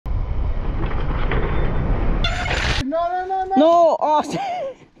no. No, Austin.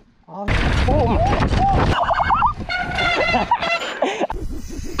 Austin. Oh my.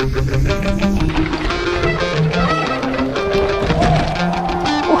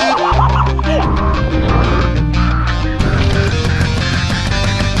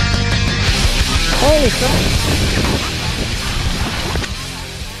 Holy crap.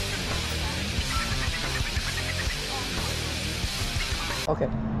 Okay,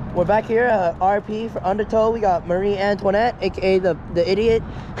 we're back here at RP for Undertow. We got Marie Antoinette, aka the idiot,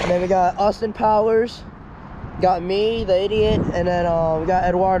 and then we got Austin Powers, got me, the idiot, and then we got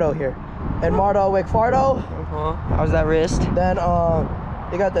Eduardo here, and Mardo Wickfardo. How's that wrist? Then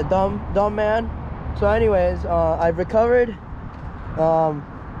you got the dumb man. So anyways, I've recovered.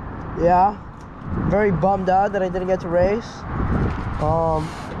 Yeah, very bummed out that I didn't get to race.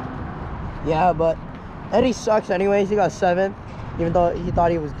 Yeah, but Eddie sucks anyways. He got 7th, even though he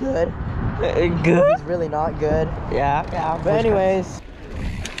thought he was good. Good? He's really not good. Yeah. But anyways.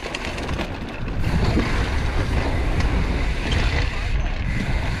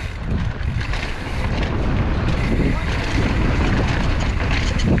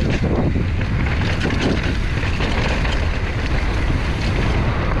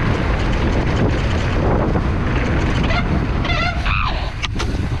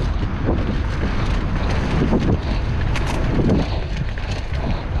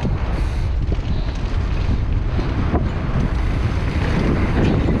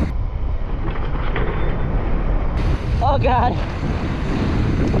 Oh God.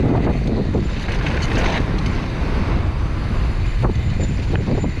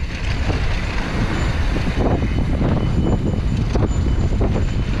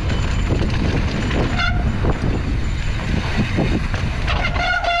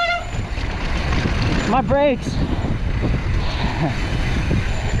 My brakes.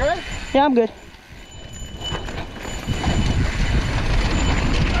 You good? Yeah, I'm good.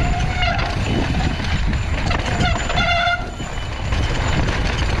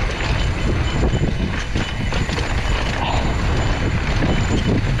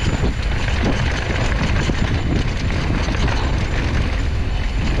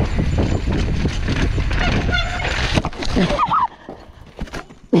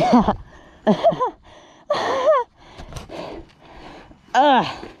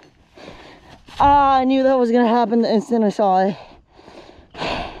 I knew that was gonna happen the instant I saw it.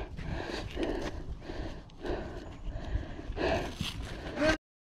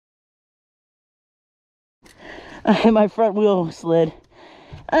 My front wheel slid.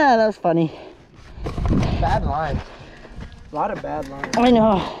 That was funny. Bad lines. A lot of bad lines. I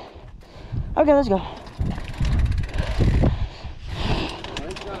know. Okay, let's go.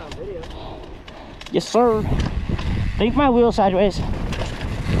 Yes, sir. Think my wheel sideways.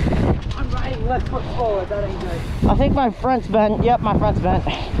 I'm riding left foot forward. That ain't good. I think my front's bent. Yep, my front's bent.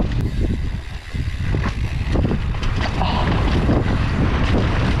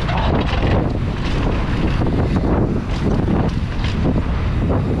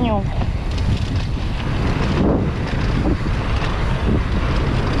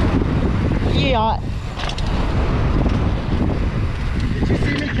 Yeah. Did you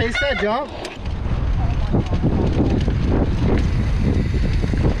see me case that jump?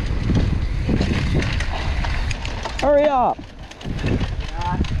 Hurry up.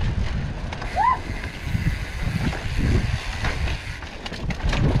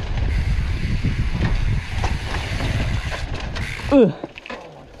 Ugh.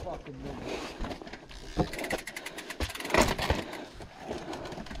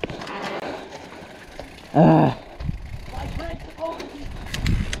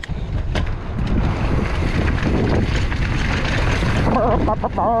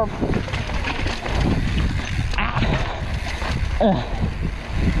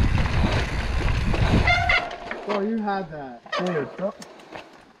 Oh, you had that.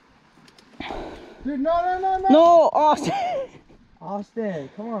 Dude, no. No, Austin. Austin,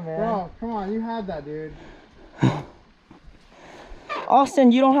 come on, man. Bro, come on, you had that, dude.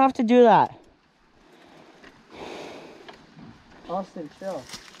 Austin, you don't have to do that. Austin, chill.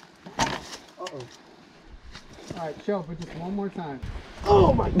 Uh-oh. Alright, chill for just one more time.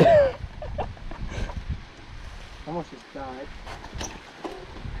 Oh my God. Almost just died.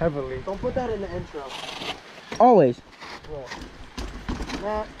 Heavily. Don't put that in the intro. Always.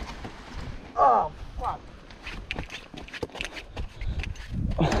 Nah. Oh, fuck.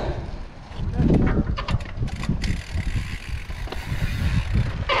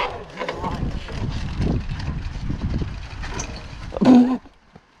 Oh,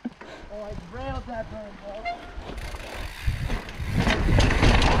 I railed that bird, bro.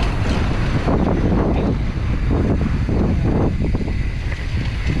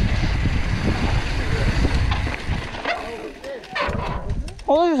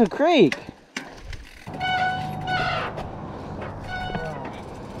 a creek.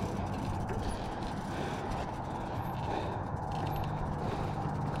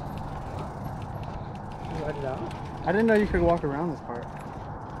 I didn't know you could walk around this part.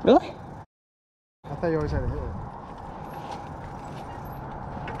 Really? I thought you always had to hit it.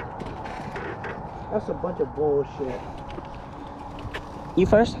 That's a bunch of bullshit. You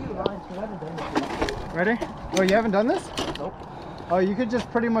first? Ready? Oh, you haven't done this? Nope. Oh, you could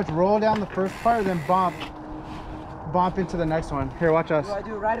just pretty much roll down the first part, then bump into the next one. Here, watch us. Do I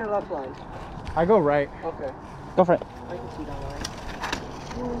do right or left line? I go right. Okay. Go for it. I can see that line.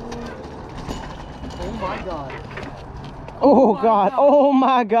 Oh my god. Oh God. Oh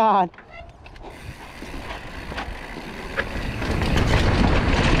my God.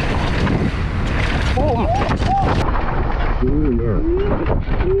 Oh my.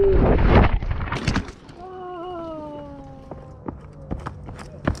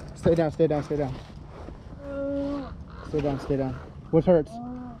 Stay down, stay down, stay down. Stay down, stay down. What hurts?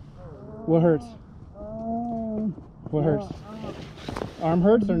 What hurts? What hurts? Arm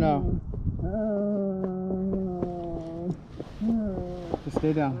hurts or no? Just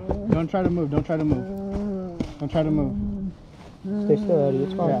stay down. Don't try to move, don't try to move. Don't try to move. Stay still, Eddie.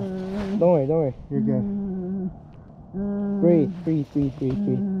 It's fine. Yeah, Don't worry, don't worry. you're good. Breathe, breathe, breathe, breathe,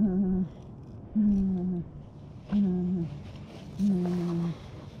 breathe.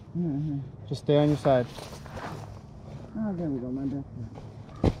 Just stay on your side. Oh, there we go, my bad.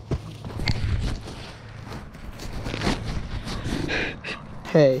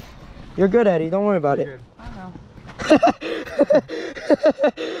 Hey, you're good, Eddie. Don't worry about it. Good. I know.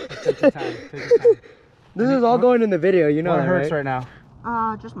 Take your time, take your time. This is all going in the video, you know What that, hurts right? right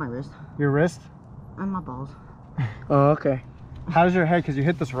now? Just my wrist Your wrist? and my balls. Oh, okay. How's your head? Because you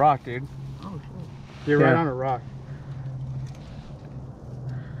hit this rock, dude. Oh, shit. You're right Yeah. on a rock.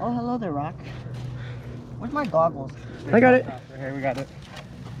 Oh, hello there, Rock. Where's my goggles? I got it. Right here, we got it.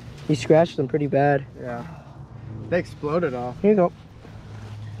 He scratched them pretty bad. Yeah. They exploded off. Here you go.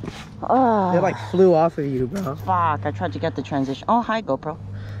 Ah. They like flew off of you, bro. Fuck. I tried to get the transition. Oh, hi, GoPro.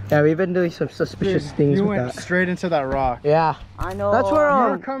 Yeah, we've been doing some suspicious things You with went that. straight into that rock. Yeah. I know. That's where You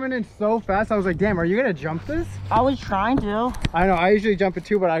were coming in so fast. I was like, damn, are you gonna jump this? I was trying to. I know, I usually jump it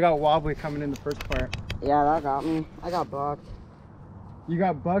too, but I got wobbly coming in the first part. Yeah, that got me. I got bucked. You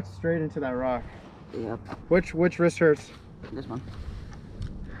got bucked straight into that rock. Yep. Which wrist hurts? This one.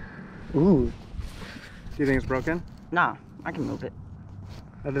 Ooh. Do you think it's broken? Nah, I can move it.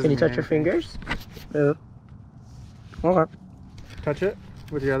 That doesn't Can you mean touch your anything. fingers? No. Okay. Touch it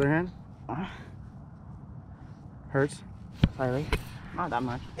with your other hand. Hurts? Slightly. Not that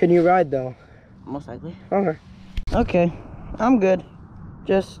much. Can you ride though? Most likely. Okay. Okay, I'm good.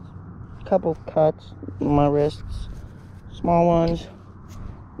 Just a couple cuts on my wrists. Small ones.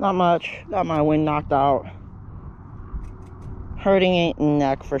 Not much. Got my wind knocked out. Hurting ain't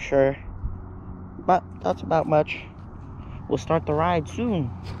neck for sure. But that's about much. We'll start the ride soon.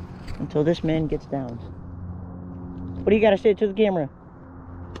 Until this man gets down. What do you gotta say to the camera?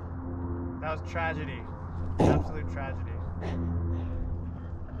 That was tragedy. Absolute tragedy.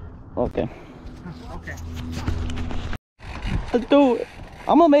 Okay. Okay. Let's do it.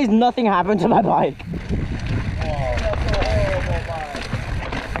 I'm amazed nothing happened to my bike.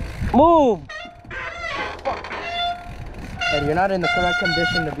 Move! And you're not in the correct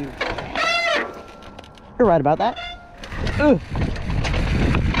condition to be. You're right about that. Ugh.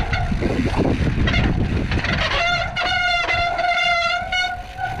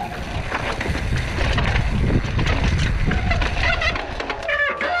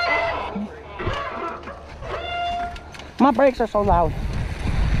 My brakes are so loud.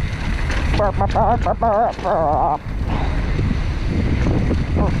 Burp, burp, burp, burp, burp, burp.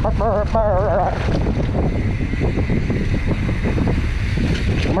 Burp, burp, burp.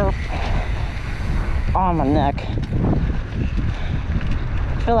 Burp. On my neck.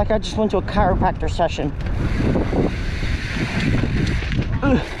 I feel like I just went to a chiropractor session.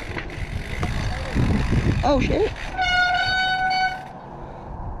 Ugh. Oh shit.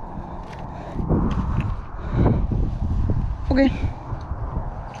 Okay.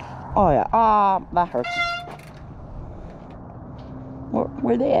 Oh yeah. That hurts.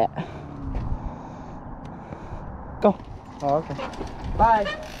 Where they at? Go. Oh, okay. Bye.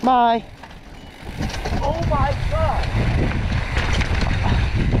 Bye. Oh my god.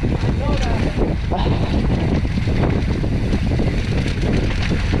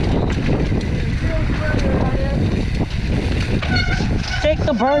 Take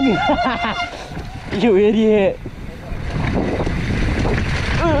the burn, you idiot.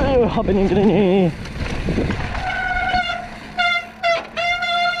 Hopping in.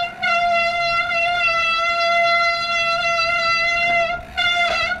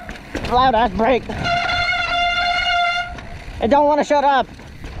 loud ass brake. I don't want to shut up.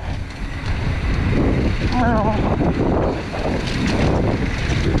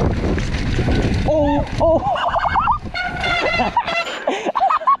 Oh, oh.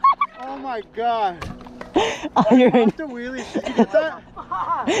 Oh my god. Oh, you're I in. popped a wheelie. Did you get that?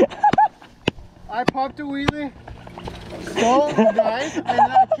 I popped a wheelie. So nice. And then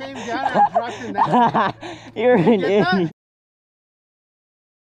I came down and I dropped in that. You're an Get that? idiot.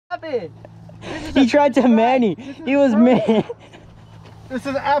 Happened. He tried to manny. He was man. This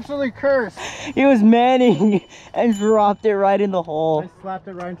is absolutely cursed. He was manning and dropped it right in the hole. I slapped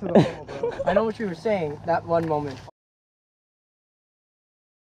it right into the hole, bro. I know what you were saying that one moment.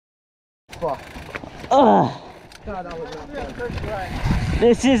 Fuck. Ugh. God, that was not fun.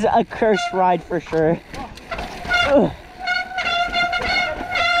 This is a cursed ride for sure. Ugh.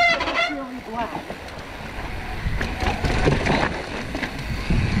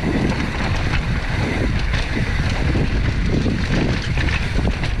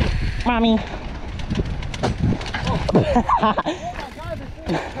 Mommy. Oh my god, this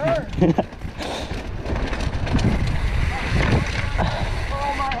thing hurt.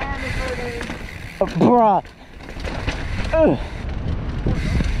 Oh, my hand is hurting. Bruh. Ugh.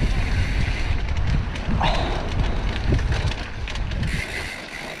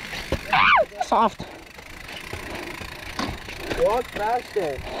 Soft. Walk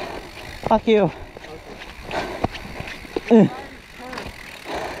faster. Fuck you.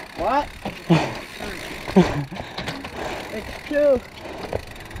 What? It's too.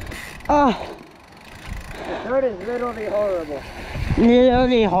 Ah. The third is literally horrible.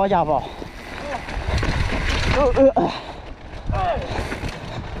 Literally horrible.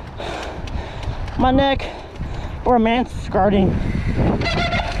 My neck. Romance skirting.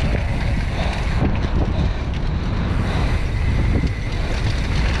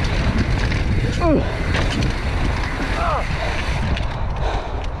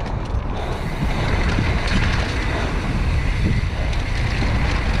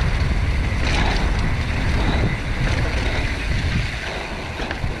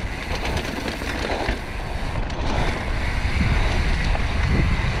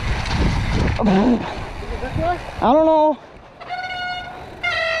 I don't know.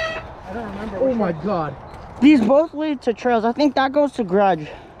 I don't remember. Oh my god. These both lead to trails. I think that goes to Grudge. You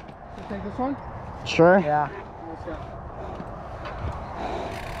take this one? Sure. Yeah. Let's go.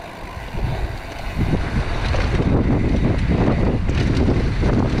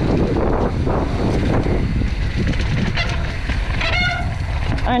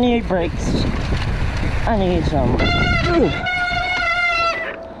 I need brakes. I need some. Brake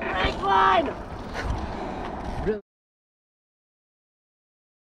line!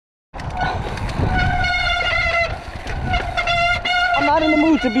 I'm not in the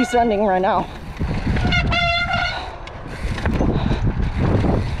mood to be sending right now.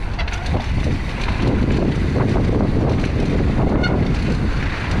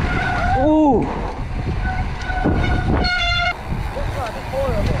 Ooh.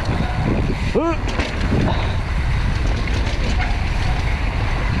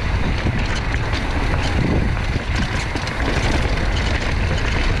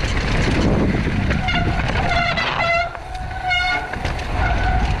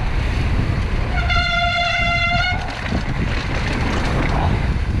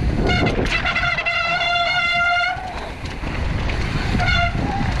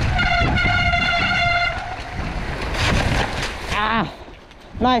 Ah,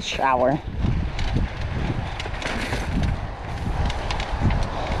 nice shower.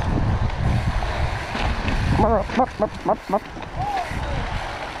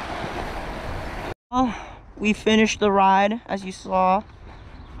 Well, we finished the ride, as you saw.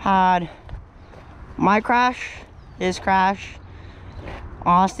 Had my crash, his crash,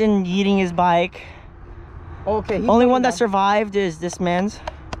 Austin yeeting his bike. Okay. He's Only coming one that down. survived is this man's.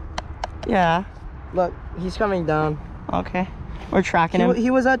 Yeah, Look, he's coming down. okay. We're tracking him.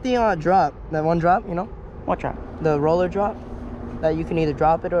 He was at the drop. That one drop, you know? What trap? The roller drop. That you can either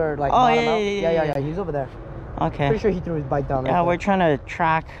drop it or like Oh, bottom yeah, out. yeah, yeah. He's over there. Okay. Pretty sure he threw his bike down. Yeah, right we're there. trying to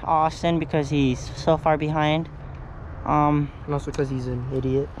track Austin because he's so far behind. And also because he's an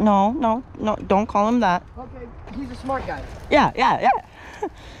idiot. No, don't call him that. Okay, he's a smart guy. Yeah.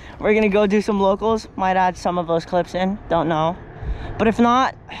 We're gonna go do some locals. Might add some of those clips in, don't know. But if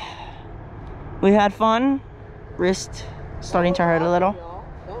not, we had fun. Wrist starting to hurt a little.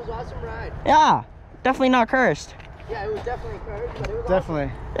 That was an awesome ride. Yeah, definitely not cursed. Yeah, it was definitely cursed, but it was Definitely.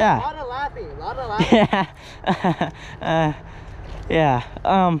 awesome. A Yeah. lot of laughing, a lot of laughing. Yeah. Yeah.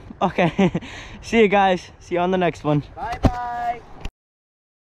 Okay. See you guys. See you on the next one. Bye-bye.